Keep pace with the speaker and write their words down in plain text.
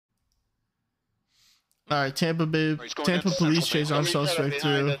All right, Tampa Police chase on suspect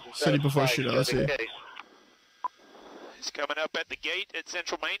through city before shootout. Let's see. He's coming up at the gate at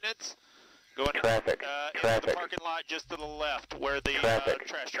Central Maintenance. Going Traffic. into the parking lot just to the left where the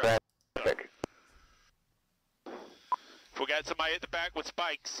trash truck. Traffic. If we got somebody at the back with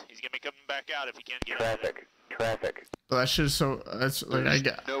spikes, he's gonna be coming back out if he can't get Traffic. Well, that shit is so. That's like I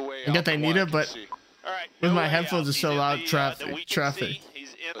get they need it, but all right, with my headphones, it's so loud. Traffic.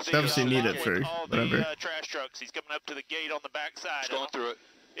 They obviously need it for whatever. Trash trucks. He's coming up to the gate on the backside. Going through it.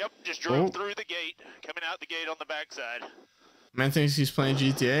 Yep, just drove through the gate, coming out the gate on the backside. Man thinks he's playing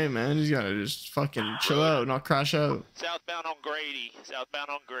GTA, man. He's gotta just fucking chill out, not crash out. Southbound on Grady. Southbound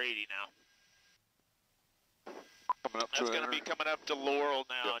on Grady now. Coming up That's going to be coming up to Laurel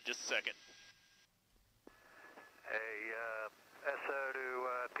now in just a second. Hey, SO to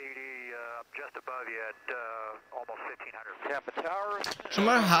PD, just above you at almost 1500. Tampa Towers. No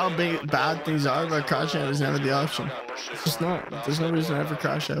matter how bad things are, but crashing out is never the option. It's just not. There's no reason to ever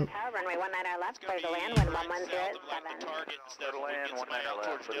crash out. Runway 19 left, clear to land, wind 110. Target instead of land 19 left.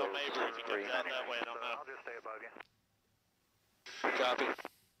 Towards Dale Mabry if he comes out that way, I don't know. I'll just stay above you. Copy.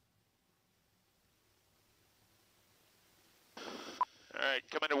 All right,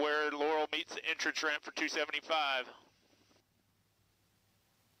 coming to where Laurel meets the entrance ramp for 275.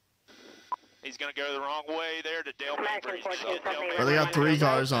 He's going to go the wrong way there to Dale Mabry. Well, they got 3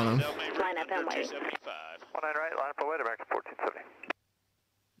 cars on him. Line up and wait. 275. 19 right, line up and wait, American 1470.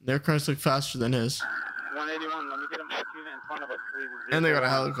 Their cars look faster than his. 181, let me get him in front of us, please. And they got a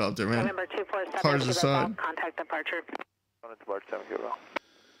helicopter, man. November 247, Cars aside. contact departure.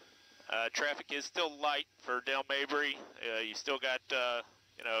 Traffic is still light for Dale Mabry. You still got,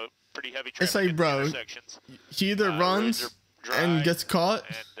 you know, pretty heavy traffic It's like, bro, he either runs and gets caught,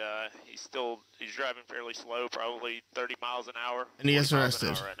 and he's driving fairly slow, probably 30 miles an hour. And he gets arrested.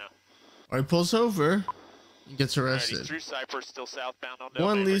 Right now. Or he pulls over and gets Right, arrested. he's through Cypress, still southbound on Dale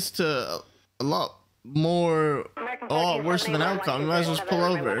One Mabry. leads to a lot worse of an outcome. You might as well just pull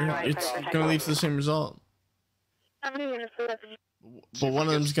over. It's gonna lead to the same result. But one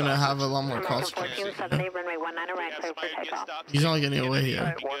of them's gonna have a lot more consequences. He's not getting away here.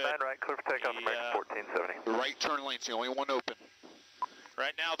 19 right, clear for takeoff, American 1470. The right turn lane's the only one open.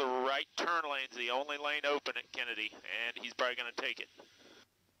 Right now, the right turn lane's the only lane open at Kennedy, and he's probably going to take it.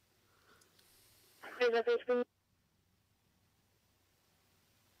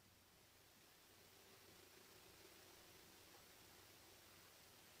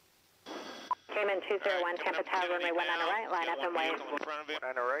 Came in 201, Tampa Tower, runway 19 right, line up and wait. 19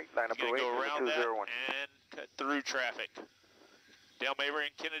 right, line up and He's wait, going to go around that 201. and cut through traffic. Dale Mabry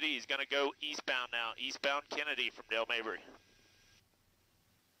and Kennedy, he's going to go eastbound now. Eastbound Kennedy from Dale Mabry.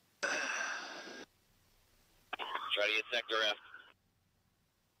 Try to get sector F.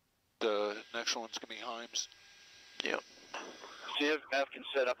 The next one's going to be Himes. Yep. See if F can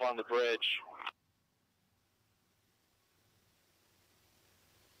set up on the bridge.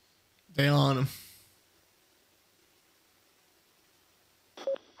 They on him.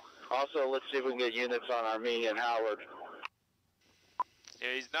 Also, let's see if we can get units on Armenian Howard.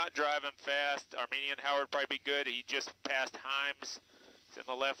 Yeah, he's not driving fast. Armenian Howard probably be good. He just passed Himes. He's in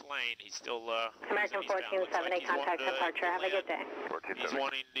the left lane. He's still American 1470, contact departure. Have a good day.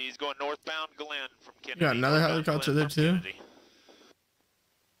 He's going northbound Glen from Kennedy. You got another helicopter there too?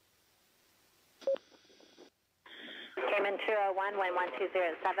 Came in 201, wind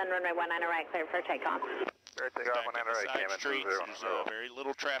 1207, runway 19 right, clear for takeoff. Clear takeoff, 19 right, came in 201. There's very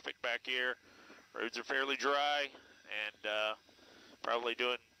little traffic back here. Roads are fairly dry, and probably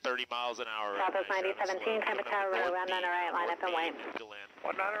doing 30 miles an hour. Southwest 9017, Tampa Tower, around 19 right, line up and wait. 19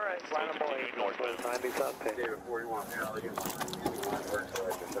 right, line up and wait, northwest 90 south. David 41,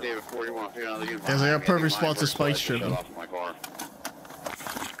 David 41, Yeah, they got perfect spots to spike strip him.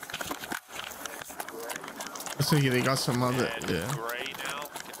 Looks like they got some other, yeah. Gray now,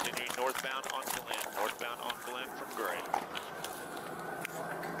 continuing northbound on Glen. Northbound on Glen from Gray.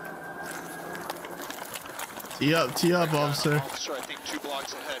 Tee up, officer. Officer, I think 2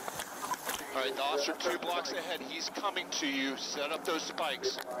 blocks ahead. All right, the officer 2 blocks ahead. He's coming to you. Set up those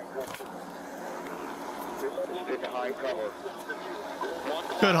spikes.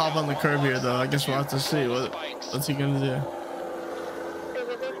 Could hop on the curb here, though. I guess we'll have to see. What's he gonna do?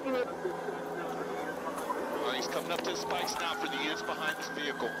 He's coming up to the spikes now for the units behind this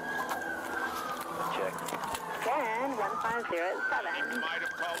vehicle. Check. Again, 1507. He might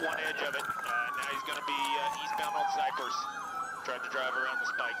have caught one edge of it. Now he's going to be eastbound on Cypress. Trying to drive around the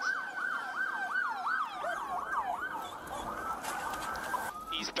spikes.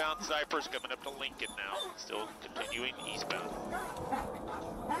 Eastbound Cypress coming up to Lincoln now. Still continuing eastbound.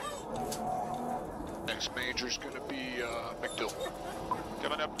 Next major's going to be McDill.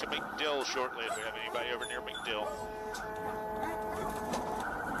 Coming up to McDill shortly if we have anybody over near McDill.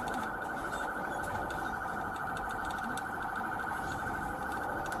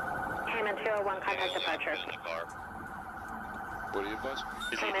 Cayman 201, contact departure. What do you advise?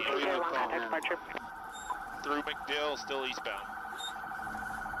 Cayman 201, contact departure. Through McDill, still eastbound.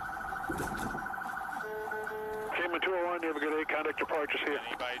 Cayman 201, you have a good day, contact departure here.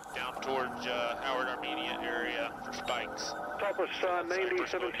 Anybody down towards Howard, Armenia area for spikes? Southwest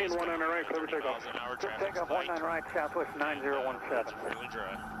 9017, 19 right, clear for takeoff. Takeoff 19 right, Southwest 9017. Really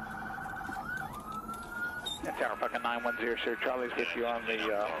dry. That's our fucking 910, sir. Charlie's with you on the 19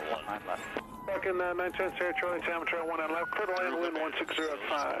 left. Fucking 910, Sierra Charlie, Tampa 19 left, clear to land, wind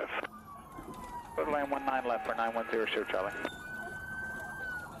 1605. Clear to land 19 left for 910, sir, Charlie.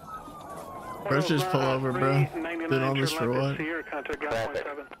 Let's just pull over, bro. Did all this for what?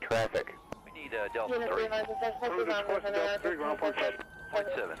 Traffic. We need Delta 3. Delta 3, ground point 7.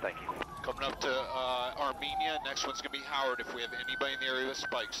 0.7, thank you. Coming up to Armenia. Next one's going to be Howard if we have anybody in the area with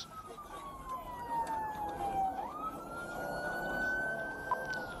spikes.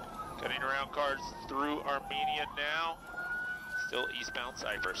 Cutting around cars through Armenia now. Still eastbound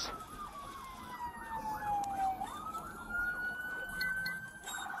Cypress.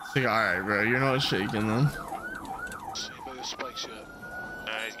 It's like, alright, bro, you're not shaking them. See anybody with spikes yet?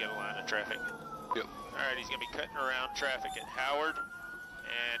 He's got a line of traffic. Yep. Alright, he's going to be cutting around traffic at Howard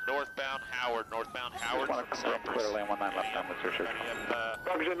and northbound Howard from Cypress. Clear to land 19 left, 910, sir.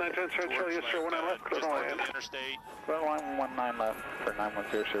 Roger 910, Sierra Charlie, yes, sir, 19 left, clear to land. The interstate. Clear to land 19 left for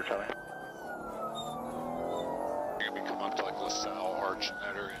 910, sir, Charlie. You're going to be coming up to like LaSalle Arch in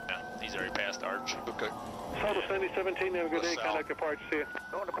that area. No, he's already passed Arch. Okay. Southwest 9017, have a good day, LaSalle. contact departure, see you.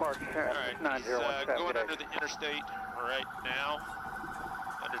 Going to park, sir. Alright, he's going under the interstate right now.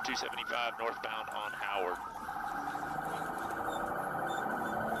 Under 275 northbound on Howard.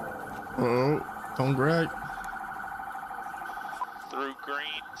 Oh, don't wreck. Through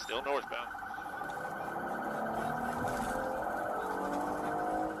Green, still northbound.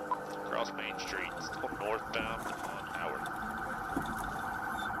 Across Main Street, still northbound on Howard.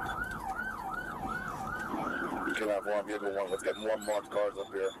 We can have one vehicle, let's get more marked cars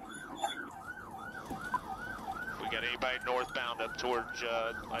up here. We got anybody northbound up towards,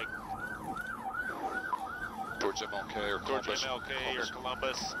 like... Towards MLK or Columbus. Towards MLK or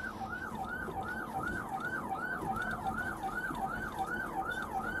Columbus.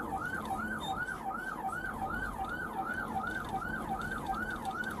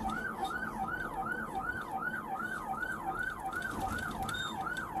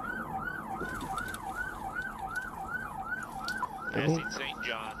 Passing St.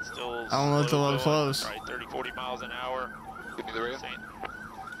 John, still I don't know if they'll slow look going, close. Right, 30, 40 miles an hour. Give me the radio.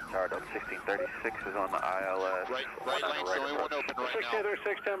 Tower Delta 1636 is on the ILS. Right lane's the only one open right now.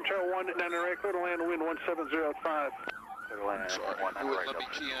 636, Tampa 19 right, clear to land, wind 1705. Clear to land Sorry, 19 you wouldn't right, let me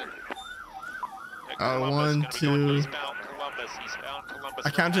key in. One, two. Eastbound Columbus. I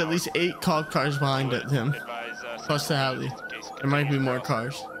counted at least 8 cop cars behind him, plus the Halley. There might be more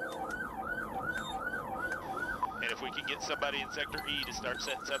cars. And if we can get somebody in Sector E to start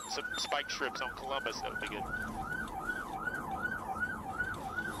setting up some spike strips on Columbus, that would be good.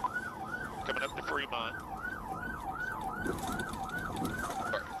 Coming up to Fremont.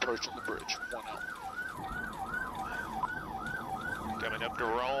 Alright, approaching the bridge. One out. Coming up to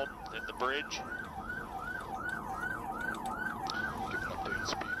Rome and the bridge. Giving updated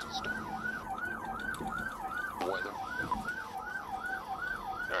speeds and stuff. Weather.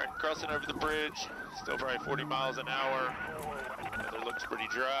 Alright, crossing over the bridge. Still probably 40 miles an hour. Weather looks pretty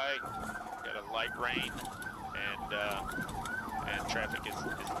dry. Got a light rain and traffic is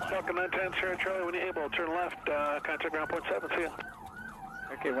light. Falcon 910, Sierra Charlie, when you're able, turn left, contact ground point 7, see you.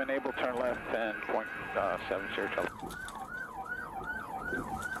 Okay, when able, turn left and point 7, sir, Charlie.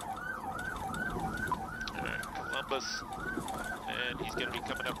 Alright, Columbus. And he's going to be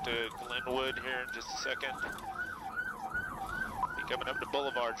coming up to Glenwood here in just a second. Be coming up to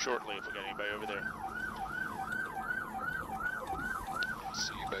Boulevard shortly if we got anybody over there.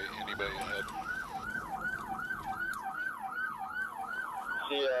 See anybody ahead.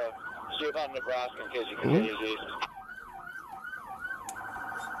 See about Nebraska in case you can get east.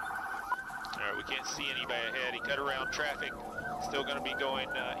 Alright, we can't see anybody ahead. He cut around traffic. Still going to be going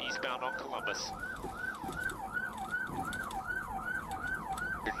eastbound on Columbus.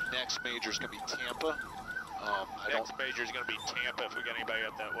 Your next major is going to be Tampa. Next major is going to be Tampa if we got anybody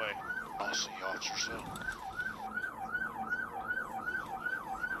up that way. I'll see officers soon.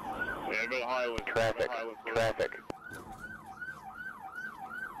 Yeah, go highway. Traffic.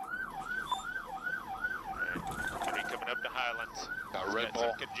 Gonna be coming up to Highlands. Got Red Got Bull.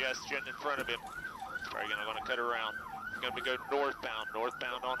 some congestion in front of him. Probably gonna cut around. He's gonna be going northbound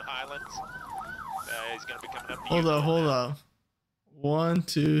on Highlands. He's gonna be coming up to Hold up. 1,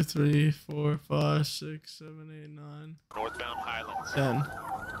 2, 3, 4, 5, 6, 7, 8, 9. Northbound Highlands. 10.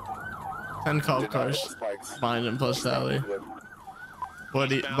 10 cop cars behind him plus the alley.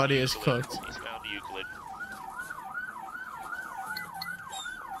 Buddy is cooked. Eastbound Euclid.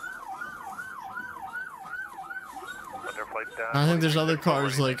 I think there's other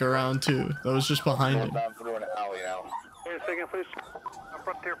cars like around too. That was just behind him. Northbound through an alley now. Wait a second, please.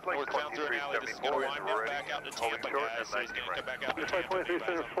 Frontier Flight Northbound through an alley. This is gonna wind him back out to Tampa, guys. So he's gonna come back out to Flight Tampa. 23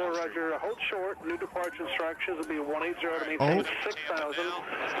 Center 4, Roger. Hold short. New departure instructions will be 180 to maintain 6,000.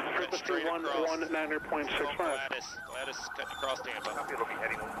 Frequency 119.65. Gladys cutting across Tampa. It'll be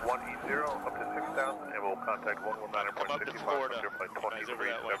heading 180 up to 6,000, and we'll contact 119.65. Frontier Flight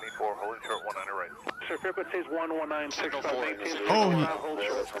 2374, holding short 19 right. Sir, frequency is 119.65. Oh, hold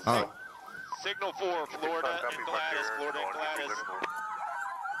short. oh. Signal 4, Florida and Gladys. Florida and Gladys.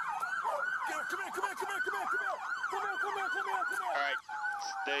 All right,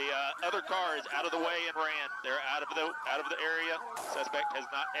 the other car is out of the way and ran. They're out of the area. Suspect has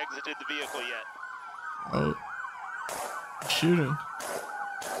not exited the vehicle yet. Oh, shooting.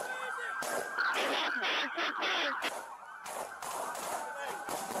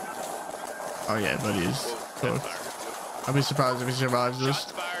 Oh yeah, buddy's cooked. I'll be surprised if he survives this.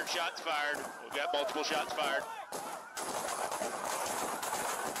 Shots fired. Shots fired. We've got multiple shots fired.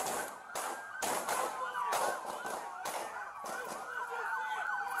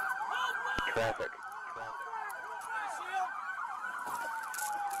 Traffic.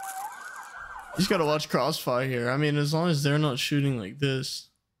 You just gotta watch crossfire here. I mean, as long as they're not shooting like this,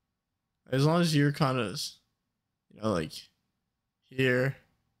 as long as you're kind of, you know, like here,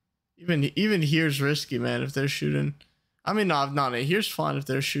 even here's risky, man. If they're shooting, I mean, not here's fine if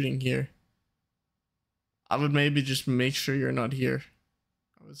they're shooting here. I would maybe just make sure you're not here.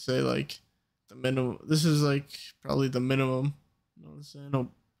 I would say like the minimum. This is like probably the minimum. You know what I'm saying?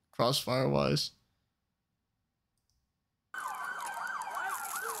 No, crossfire wise.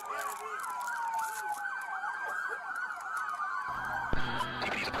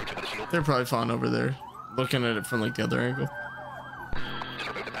 They're probably fine over there, looking at it from like the other angle. Just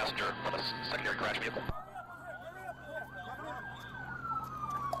remove the passenger from a secondary crash vehicle.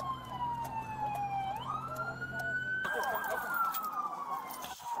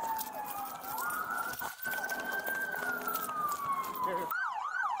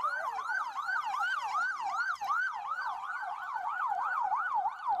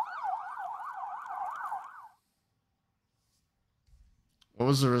 What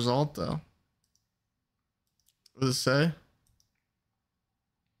was the result though? What does it say?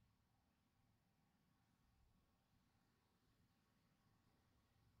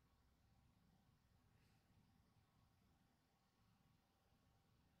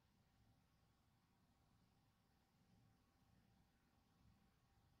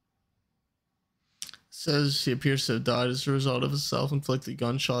 Says he appears to have died as a result of a self-inflicted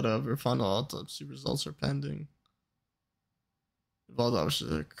gunshot. However, final autopsy results are pending. Involved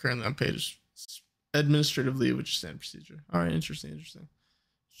officers are currently unpaid administrative leave, which is standard procedure. All right, interesting. Interesting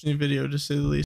video to say the least.